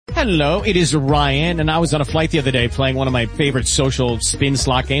Hello, it is Ryan, and I was on a flight the other day playing one of my favorite social spin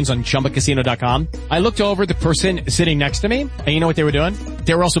slot games on ChumbaCasino.com. I looked over at the person sitting next to me, and you know what they were doing?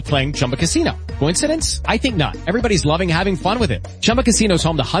 They were also playing Chumba Casino. Coincidence? I think not. Everybody's loving having fun with it. Chumba Casino is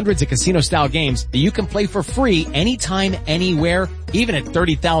home to hundreds of casino-style games that you can play for free anytime, anywhere, even at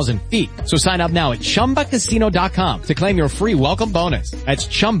 30,000 feet. So sign up now at ChumbaCasino.com to claim your free welcome bonus. That's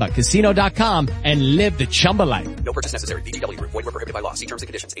ChumbaCasino.com and live the Chumba life. No purchase necessary. VGW. Void where prohibited by law. See terms and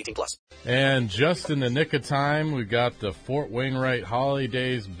conditions. 18+. And just in the nick of time, we got the Fort Wainright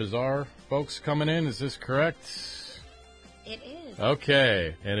Holidays Bazaar folks coming in. Is this correct? It is.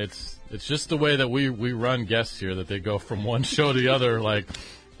 Okay, and it's just the way that we run guests here, that they go from one show to the other, like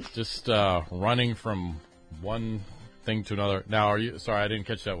just running from one thing to another. Now, are you? Sorry, I didn't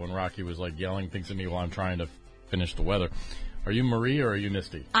catch that when Rocky was like yelling things at me while I'm trying to finish the weather. Are you Marie or are you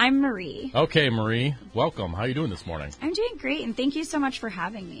Misty? I'm Marie. Okay, Marie, welcome. How are you doing this morning? I'm doing great, and thank you so much for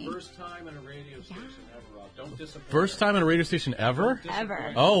having me. First time in a radio station ever, Rob. Don't disappoint. First time in a radio station ever?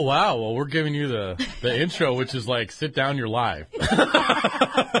 Ever. Oh, wow. Well, we're giving you the intro, which is like, sit down, you're live.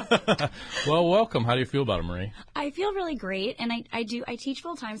 Well, welcome. How do you feel about it, Marie? I feel really great, and I teach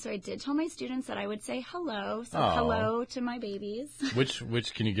full time, so I did tell my students that I would say hello. So hello to my babies.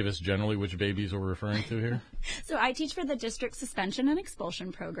 Which can you give us generally which babies we're referring to here? So I teach for the district suspension and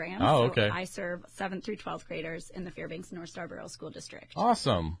expulsion program. Oh, okay. So I serve 7th through 12th graders in the Fairbanks North Starborough School District.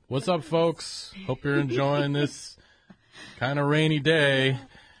 Awesome. What's up, folks? Hope you're enjoying this kind of rainy day.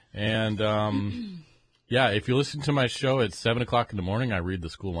 And, yeah, if you listen to my show at 7 o'clock in the morning, I read the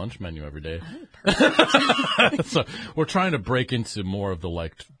school lunch menu every day. Oh, perfect. So we're trying to break into more of the,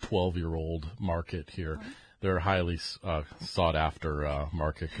 like, 12-year-old market here. They're a highly sought-after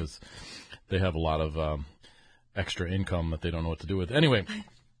market because they have a lot of extra income that they don't know what to do with. Anyway,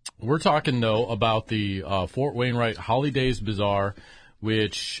 we're talking, though, about the Fort Wainright Holidays Bazaar,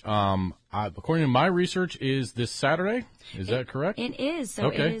 which, according to my research, is this Saturday. Is that correct? It is. So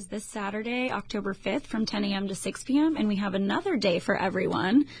Okay. It is this Saturday, October 5th from 10 a.m. to 6 p.m. And we have another day for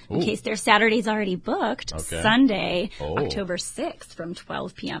everyone in case their Saturday's already booked. Okay. Sunday, October 6th from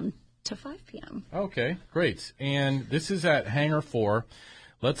 12 p.m. to 5 p.m. Okay, great. And this is at Hangar 4.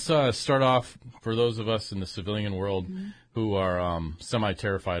 Let's start off, for those of us in the civilian world who are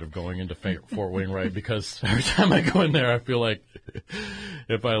semi-terrified of going into Fort Wainright, because every time I go in there, I feel like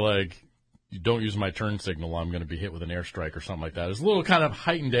if I, don't use my turn signal, I'm going to be hit with an airstrike or something like that. There's a little kind of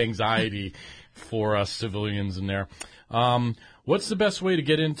heightened anxiety for us civilians in there. What's the best way to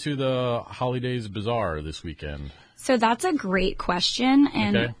get into the Holidays Bazaar this weekend? So that's a great question.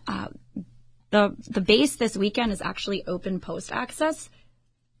 And the base this weekend is actually open post access.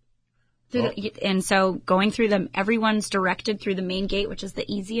 And so going through them, everyone's directed through the main gate, which is the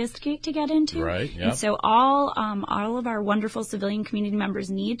easiest gate to get into. Right, yeah. And so all of our wonderful civilian community members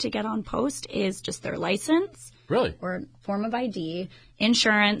need to get on post is just their license. Really? Or form of ID,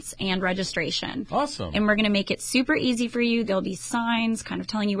 insurance, and registration. Awesome. And we're going to make it super easy for you. There'll be signs kind of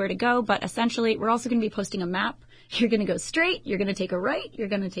telling you where to go, but essentially we're also going to be posting a map. You're going to go straight, you're going to take a right, you're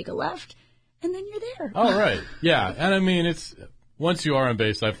going to take a left, and then you're there. All right. Yeah. And I mean, it's once you are on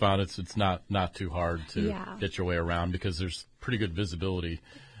base, I found it's not too hard to get your way around because there's pretty good visibility.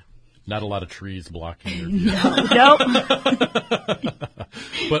 Not a lot of trees blocking your view. Nope.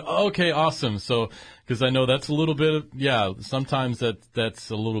 But okay, awesome. So, because I know that's a little bit, sometimes that's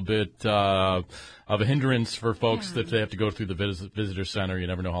a little bit of a hindrance for folks that they have to go through the visitor center. You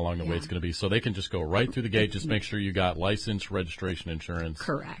never know how long the wait's going to be. So they can just go right through the gate. Just make sure you got license, registration, insurance.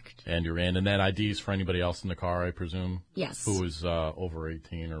 Correct. And you're in. And then IDs for anybody else in the car, I presume. Yes. Who is over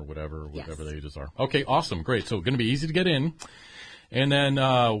 18 or whatever the ages are. Okay, awesome. Great. So going to be easy to get in. And then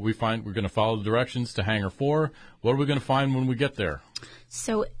we're going to follow the directions to Hangar 4. What are we going to find when we get there?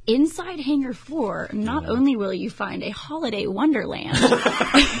 So inside Hangar 4, not only will you find a holiday wonderland.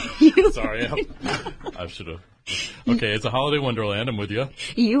 Sorry, I should have. Okay, it's a holiday wonderland. I'm with you.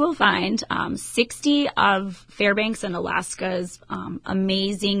 You will find 60 of Fairbanks and Alaska's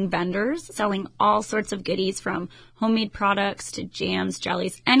amazing vendors selling all sorts of goodies from homemade products to jams,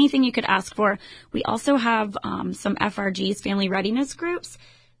 jellies, anything you could ask for. We also have some FRG's family readiness groups,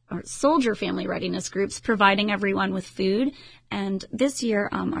 or soldier family readiness groups, providing everyone with food. And this year,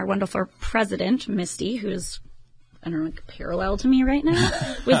 our wonderful president, Misty, who's parallel to me right now,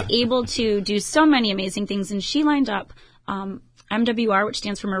 was able to do so many amazing things. And she lined up MWR, which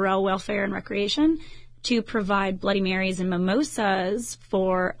stands for Morale, Welfare, and Recreation, to provide Bloody Marys and mimosas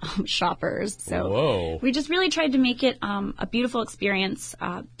for shoppers. So we just really tried to make it a beautiful experience.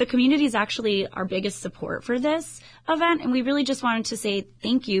 The community is actually our biggest support for this event, and we really just wanted to say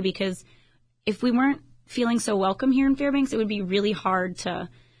thank you, because if we weren't feeling so welcome here in Fairbanks, it would be really hard to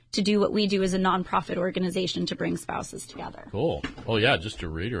to do what we do as a nonprofit organization to bring spouses together. Cool. Well, yeah, just to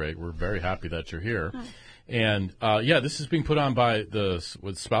reiterate, we're very happy that you're here. And, this is being put on by the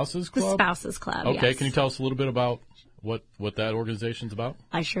Spouses Club? The Spouses Club, Okay, yes. Can you tell us a little bit about what that organization's about?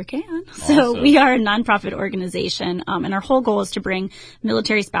 I sure can. Awesome. So we are a nonprofit organization, and our whole goal is to bring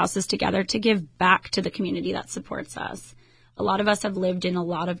military spouses together to give back to the community that supports us. A lot of us have lived in a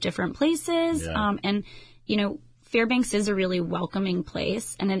lot of different places, and, Fairbanks is a really welcoming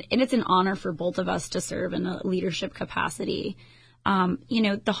place, and it's an honor for both of us to serve in a leadership capacity.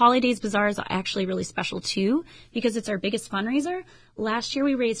 The Holidays Bazaar is actually really special too, because it's our biggest fundraiser. Last year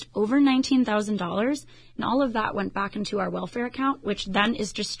we raised over $19,000, and all of that went back into our welfare account, which then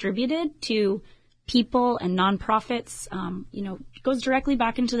is distributed to people and nonprofits. Goes directly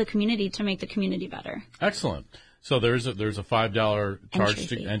back into the community to make the community better. Excellent. So there's a $5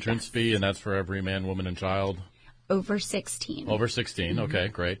 entrance yes. fee, and that's for every man, woman, and child? Over 16. Over 16. Mm-hmm. Okay,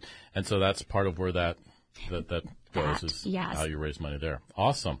 great. And so that's part of where that goes is yes. how you raise money there.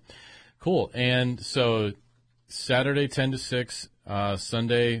 Awesome. Cool. And so Saturday 10 to 6,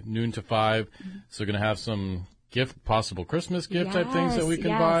 Sunday noon to 5. Mm-hmm. So we're going to have some possible Christmas gift type things that we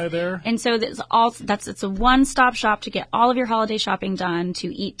can buy there. And so it's a one-stop shop to get all of your holiday shopping done,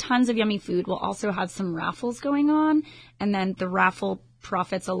 to eat tons of yummy food. We'll also have some raffles going on, and then the raffle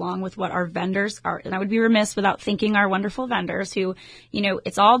profits along with what our vendors are. And I would be remiss without thanking our wonderful vendors who,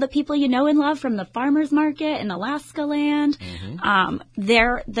 it's all the people you know and love from the farmers market in Alaska land. Mm-hmm.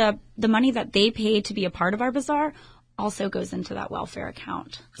 The money that they pay to be a part of our bazaar also goes into that welfare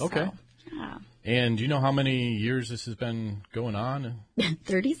account. Okay. So, yeah. And do you know how many years this has been going on?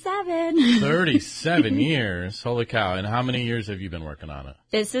 37. 37 years. Holy cow. And how many years have you been working on it?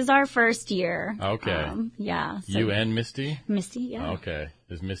 This is our first year. Okay. Yeah. So you and Misty? Misty, yeah. Okay.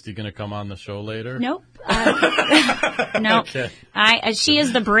 Is Misty going to come on the show later? Nope. Nope. Okay. She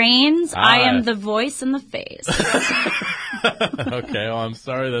is the brains. I am the voice and the face. Okay. Well, I'm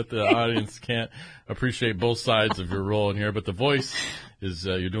sorry that the audience can't appreciate both sides of your role in here, but the voice is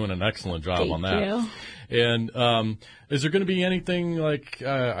you're doing an excellent job on that. Thank you. And is there going to be anything like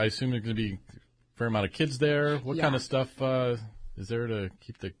I assume there's going to be a fair amount of kids there? What kind of stuff is there to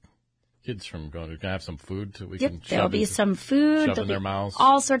keep the kids from going? We're going to have some food so we can there'll be some food. Shove in their mouths.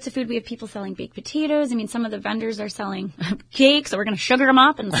 All sorts of food. We have people selling baked potatoes. I mean, some of the vendors are selling cakes, so we're going to sugar them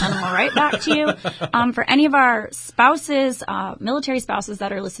up and send them right back to you. For any of our spouses, military spouses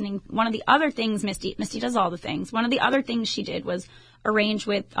that are listening, one of the other things, Misty does all the things. One of the other things she did was arrange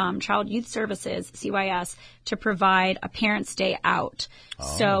with Child Youth Services, CYS, to provide a parent's day out.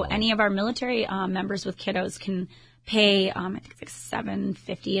 Oh. So any of our military members with kiddos can pay, I think it's like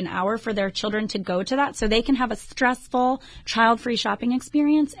 $7.50 an hour for their children to go to that, so they can have a stressful, child-free shopping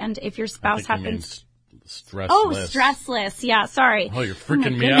experience. And if your spouse happens, stressless. Oh, stressless. Yeah, sorry. Oh, you're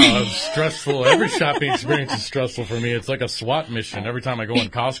freaking me out. It's stressful. Every shopping experience is stressful for me. It's like a SWAT mission. Every time I go in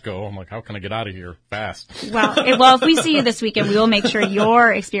Costco, I'm like, how can I get out of here fast? Well, if we see you this weekend, we will make sure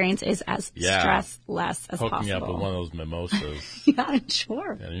your experience is as stressless as Hook possible. me up with one of those mimosas. Yeah,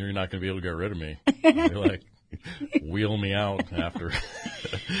 sure. And you're not going to be able to get rid of me. You're like, wheel me out after.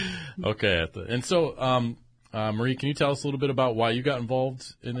 Okay. And so, Marie, can you tell us a little bit about why you got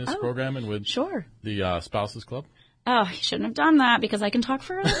involved in this program and with the Spouses Club? Oh, you shouldn't have done that because I can talk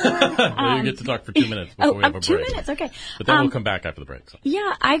forever. Well, you get to talk for 2 minutes before we have a break. 2 minutes, okay. But then we'll come back after the break. So.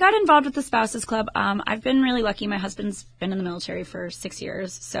 Yeah, I got involved with the Spouses Club. I've been really lucky. My husband's been in the military for 6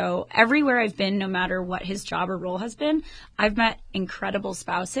 years. So everywhere I've been, no matter what his job or role has been, I've met incredible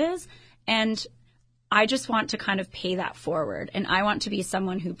spouses. And I just want to kind of pay that forward. And I want to be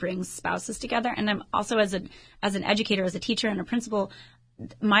someone who brings spouses together. And I'm also, as an educator, as a teacher and a principal,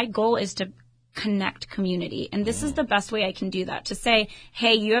 my goal is to connect community. And this is the best way I can do that, to say,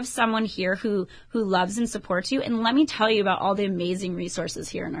 hey, you have someone here who loves and supports you. And let me tell you about all the amazing resources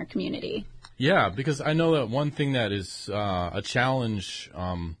here in our community. Yeah, because I know that one thing that is a challenge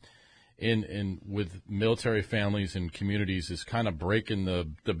in with military families and communities is kind of breaking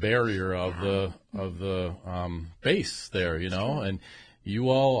the barrier of the base there, you know, and you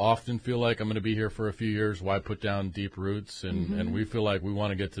all often feel like I'm going to be here for a few years. Why put down deep roots? And we feel like we want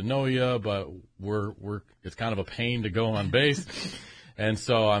to get to know you, but it's kind of a pain to go on base. And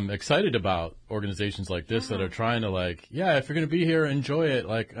so I'm excited about organizations like this that are trying to if you're going to be here, enjoy it.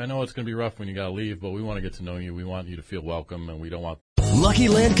 Like, I know it's going to be rough when you got to leave, but we want to get to know you. We want you to feel welcome, and we don't want. Lucky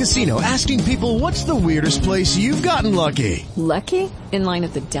Land Casino, asking people, what's the weirdest place you've gotten lucky? Lucky? In line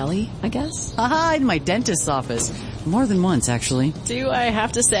at the deli, I guess? Aha, in my dentist's office. More than once, actually. Do I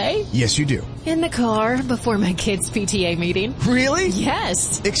have to say? Yes, you do. In the car before my kids' PTA meeting. Really?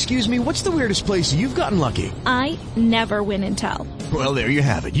 Yes. Excuse me, what's the weirdest place you've gotten lucky? I never win and tell. Well, there you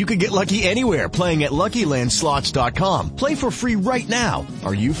have it. You can get lucky anywhere, playing at LuckyLandSlots.com. Play for free right now.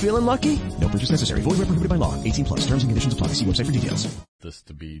 Are you feeling lucky? No purchase necessary. Void where prohibited by law. 18 plus. Terms and conditions apply. See website for details. This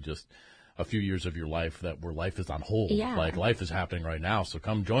to be just a few years of your life where life is on hold. Yeah. Like life is happening right now. So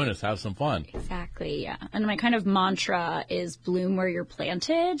come join us, have some fun. Exactly, yeah. And my kind of mantra is bloom where you're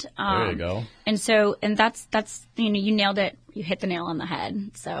planted. There you go. And that's you nailed it. You hit the nail on the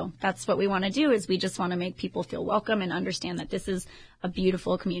head. So that's what we want to do is we just want to make people feel welcome and understand that this is a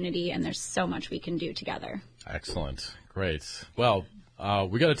beautiful community and there's so much we can do together. Excellent. Great. Well,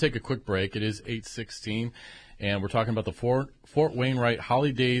 we got to take a quick break. It is 8:16. And we're talking about the Fort Wainright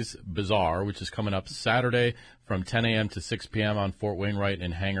Holidays Bazaar, which is coming up Saturday from 10 a.m. to 6 p.m. on Fort Wainright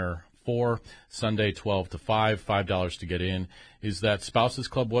in Hangar 4, Sunday 12 to 5, $5 to get in. Is that Spouses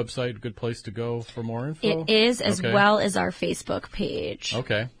Club website a good place to go for more info? It is, as well as our Facebook page.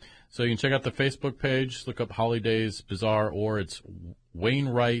 Okay. So you can check out the Facebook page, look up Holidays Bazaar, or it's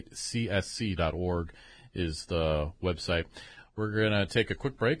wainwrightcsc.org is the website. We're going to take a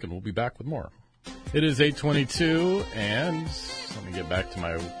quick break, and we'll be back with more. It is 8:22, and let me get back to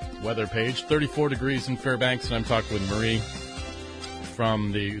my weather page. 34 degrees in Fairbanks, and I'm talking with Marie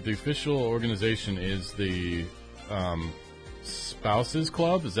from the official organization is the Spouses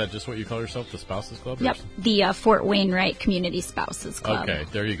Club. Is that just what you call yourself, the Spouses Club? Yep, the Fort Wainright Community Spouses Club. Okay,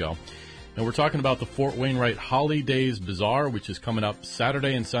 there you go. And we're talking about the Fort Wainright Holidays Bazaar, which is coming up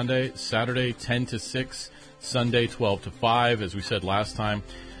Saturday and Sunday. Saturday 10 to 6, Sunday 12 to 5, as we said last time.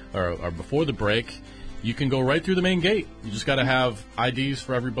 Or before the break, you can go right through the main gate. You just got to have IDs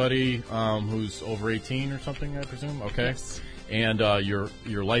for everybody who's over 18 or something, I presume. Okay. Yes. And your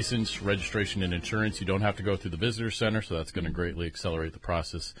license, registration, and insurance. You don't have to go through the visitor center, so that's going to greatly accelerate the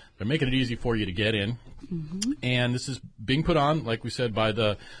process. They're making it easy for you to get in. Mm-hmm. And this is being put on, like we said, by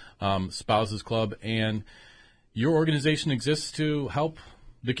the Spouses Club. And your organization exists to help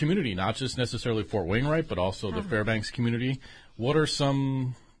the community, not just necessarily Fort Wainright, but also the Fairbanks community. What are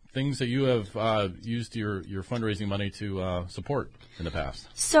some things that you have used your fundraising money to support in the past?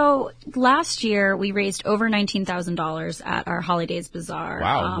 So last year we raised over $19,000 at our Holidays Bazaar.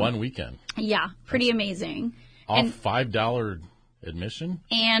 Wow, one weekend. Yeah, pretty amazing. Off $5 admission?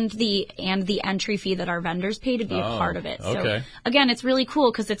 And the entry fee that our vendors pay to be a part of it. Okay. So again, it's really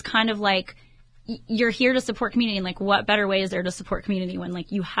cool because it's kind of like you're here to support community, and like what better way is there to support community when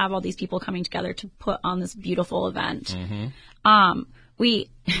like you have all these people coming together to put on this beautiful event. Mm-hmm. We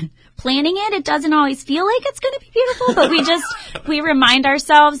planning it doesn't always feel like it's going to be beautiful, but we remind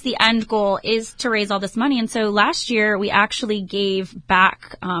ourselves the end goal is to raise all this money. And so last year we actually gave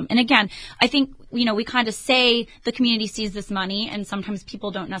back. And again, I think, we kind of say the community sees this money, and sometimes people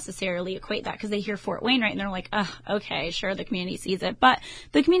don't necessarily equate that because they hear Fort Wainright and they're like, okay, sure, the community sees it, but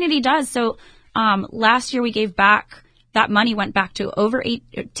the community does. So, last year we gave back. That money went back to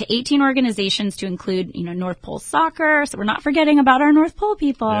 18 organizations to include, North Pole Soccer. So we're not forgetting about our North Pole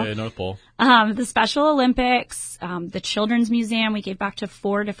people. Yeah, North Pole. The Special Olympics, the Children's Museum. We gave back to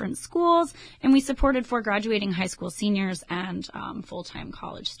 4 different schools, and we supported 4 graduating high school seniors and full-time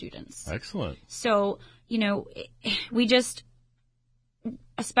college students. Excellent. So, we just,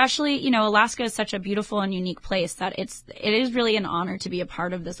 especially, Alaska is such a beautiful and unique place that it is really an honor to be a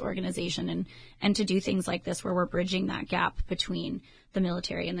part of this organization and to do things like this where we're bridging that gap between the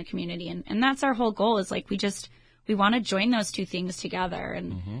military and the community. And that's our whole goal is like we want to join those two things together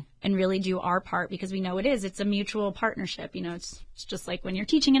and really do our part because we know it's a mutual partnership. It's just like when you're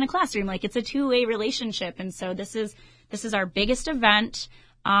teaching in a classroom, like it's a two-way relationship. And so this is our biggest event.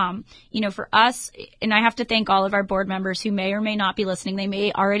 For us, and I have to thank all of our board members who may or may not be listening. They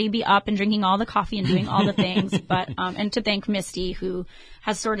may already be up and drinking all the coffee and doing all the things, but, and to thank Misty who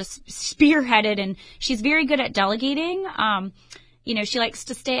has sort of spearheaded and she's very good at delegating. She likes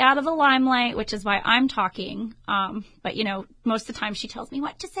to stay out of the limelight, which is why I'm talking. But most of the time she tells me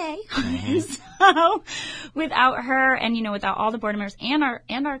what to say. So without her and, without all the board members and our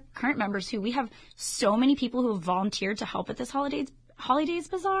current members who we have so many people who have volunteered to help at this Holidays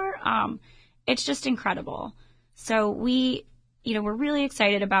Bazaar, it's just incredible. So we're really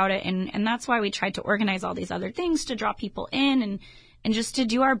excited about it, and that's why we tried to organize all these other things to draw people in and just to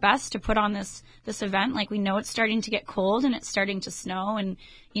do our best to put on this event. Like we know it's starting to get cold and it's starting to snow, and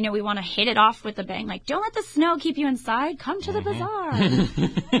we want to hit it off with a bang. Like don't let the snow keep you inside. Come to the bazaar.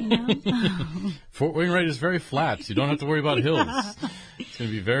 Fort Wainright is very flat. So you don't have to worry about hills. It's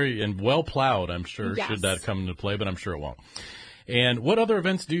going to be very and well plowed. I'm sure should that come into play, but I'm sure it won't. And what other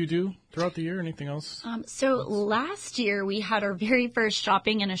events do you do throughout the year? Anything else? So last year we had our very first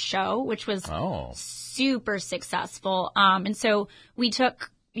shopping in a show, which was super successful. And so we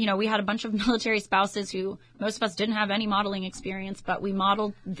took we had a bunch of military spouses who most of us didn't have any modeling experience, but we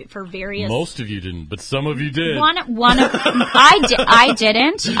modeled for various. Most of you didn't, but some of you did. I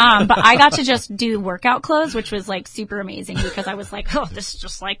didn't, but I got to just do workout clothes, which was like super amazing because I was like, oh, this is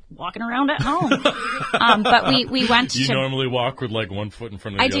just like walking around at home. But we went You to. normally walk with like one foot in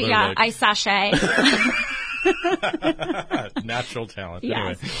front of the I other. do, yeah. Like... I sashay. Natural talent. Yes.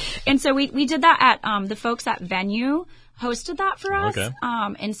 Anyway. And so we did that at the folks at Venue hosted that for us. Okay.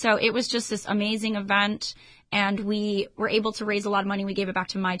 And so it was just this amazing event, and we were able to raise a lot of money. We gave it back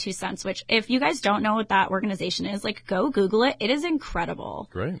to My 2 Cents, which if you guys don't know what that organization is, like go Google it. It is incredible.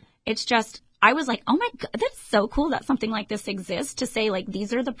 Great. It's just, I was like, oh my God, that's so cool that something like this exists, to say like,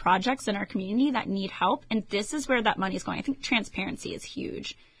 these are the projects in our community that need help. And this is where that money is going. I think transparency is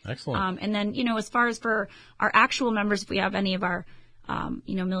huge. Excellent. And then, as far as for our actual members, if we have any of our,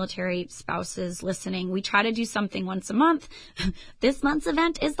 military spouses listening, we try to do something once a month. This month's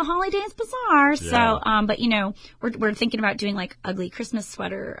event is the Holidays Bazaar. Yeah. So, but we're thinking about doing like ugly Christmas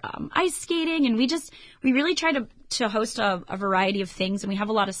sweater, ice skating. And we really try to host a variety of things. And we have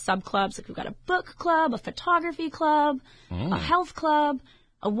a lot of sub clubs. Like we've got a book club, a photography club, a health club,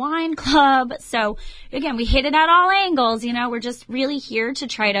 a wine club. So again, we hit it at all angles. We're just really here to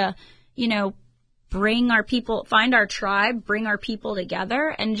try to, bring our people, find our tribe, bring our people together,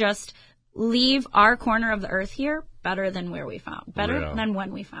 and just leave our corner of the earth here better than when we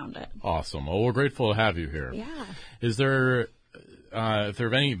found it. Awesome. Well, we're grateful to have you here. Yeah. Is there, if there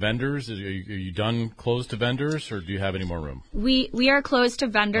are any vendors, are you done closed to vendors, or do you have any more room? We are closed to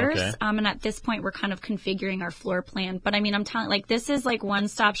vendors. Okay. And at this point we're kind of configuring our floor plan. But I mean, I'm telling, like, this is like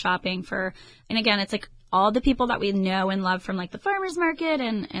one-stop shopping for, and again, it's like all the people that we know and love from like the farmers market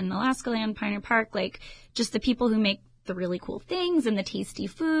and Alaska Land, Pioneer Park, like just the people who make the really cool things and the tasty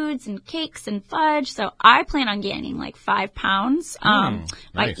foods and cakes and fudge. So I plan on gaining like 5 pounds, Nice.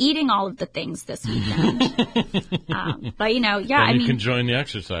 by eating all of the things this weekend. But Then you can join the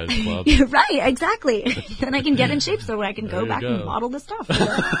exercise club. Right, exactly. Then I can get in shape so I can go back and bottle the stuff.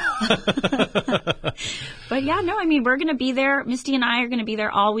 But yeah, no, I mean, we're going to be there. Misty and I are going to be there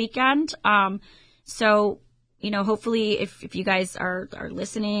all weekend. So, hopefully if you guys are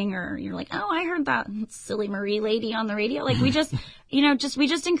listening, or you're like, oh, I heard that silly Marie lady on the radio. Like we just, we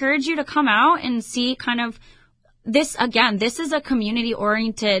just encourage you to come out and see kind of this. Again, this is a community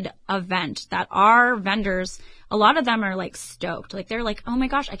oriented event that our vendors, a lot of them are like stoked. Like they're like, oh my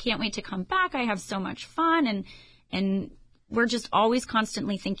gosh, I can't wait to come back. I have so much fun. And we're just always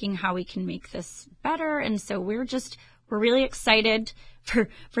constantly thinking how we can make this better. And so we're really excited for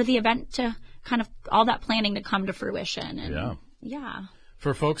the event to kind of all that planning to come to fruition. And yeah.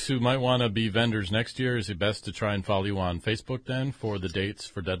 For folks who might want to be vendors next year, is it best to try and follow you on Facebook then for the dates,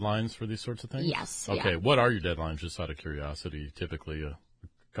 for deadlines for these sorts of things? Yes. Okay. Yeah. What are your deadlines, just out of curiosity? Typically a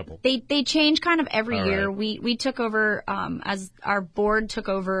couple. They change kind of every All year. right. We took over, as our board took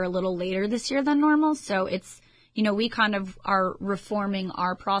over a little later this year than normal. So it's, we kind of are reforming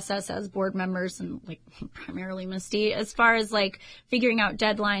our process as board members, and like primarily Misty, as far as like figuring out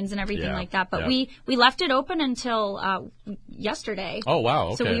deadlines and everything like that. But we left it open until yesterday. Oh wow!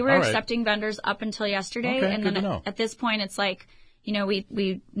 Okay. So we were All right. accepting vendors up until yesterday, Okay, and good then to know. at this point it's like,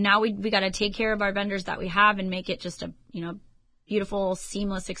 we got to take care of our vendors that we have and make it just a beautiful,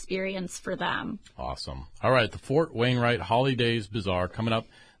 seamless experience for them. Awesome. All right, the Fort Wainright Holidays Bazaar coming up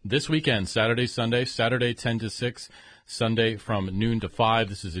this weekend, Saturday, Sunday. Saturday 10 to 6, Sunday from noon to 5.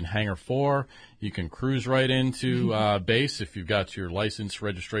 This is in Hangar 4. You can cruise right into base if you've got your license,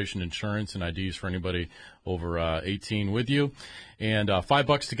 registration, insurance, and IDs for anybody over 18 with you. And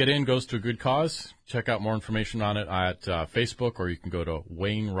 $5 to get in goes to a good cause. Check out more information on it at Facebook, or you can go to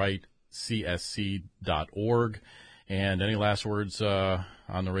wainwrightcsc.org. And any last words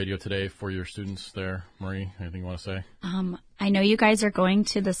on the radio today for your students there, Marie? Anything you want to say? I know you guys are going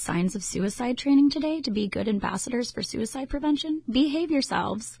to the Signs of Suicide training today to be good ambassadors for suicide prevention. Behave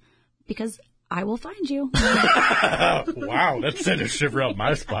yourselves, because I will find you. Wow, that sent a shiver up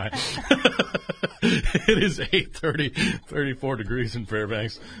my spine. It is 8:30, 34 degrees in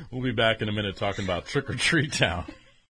Fairbanks. We'll be back in a minute talking about Trick or Treat Town.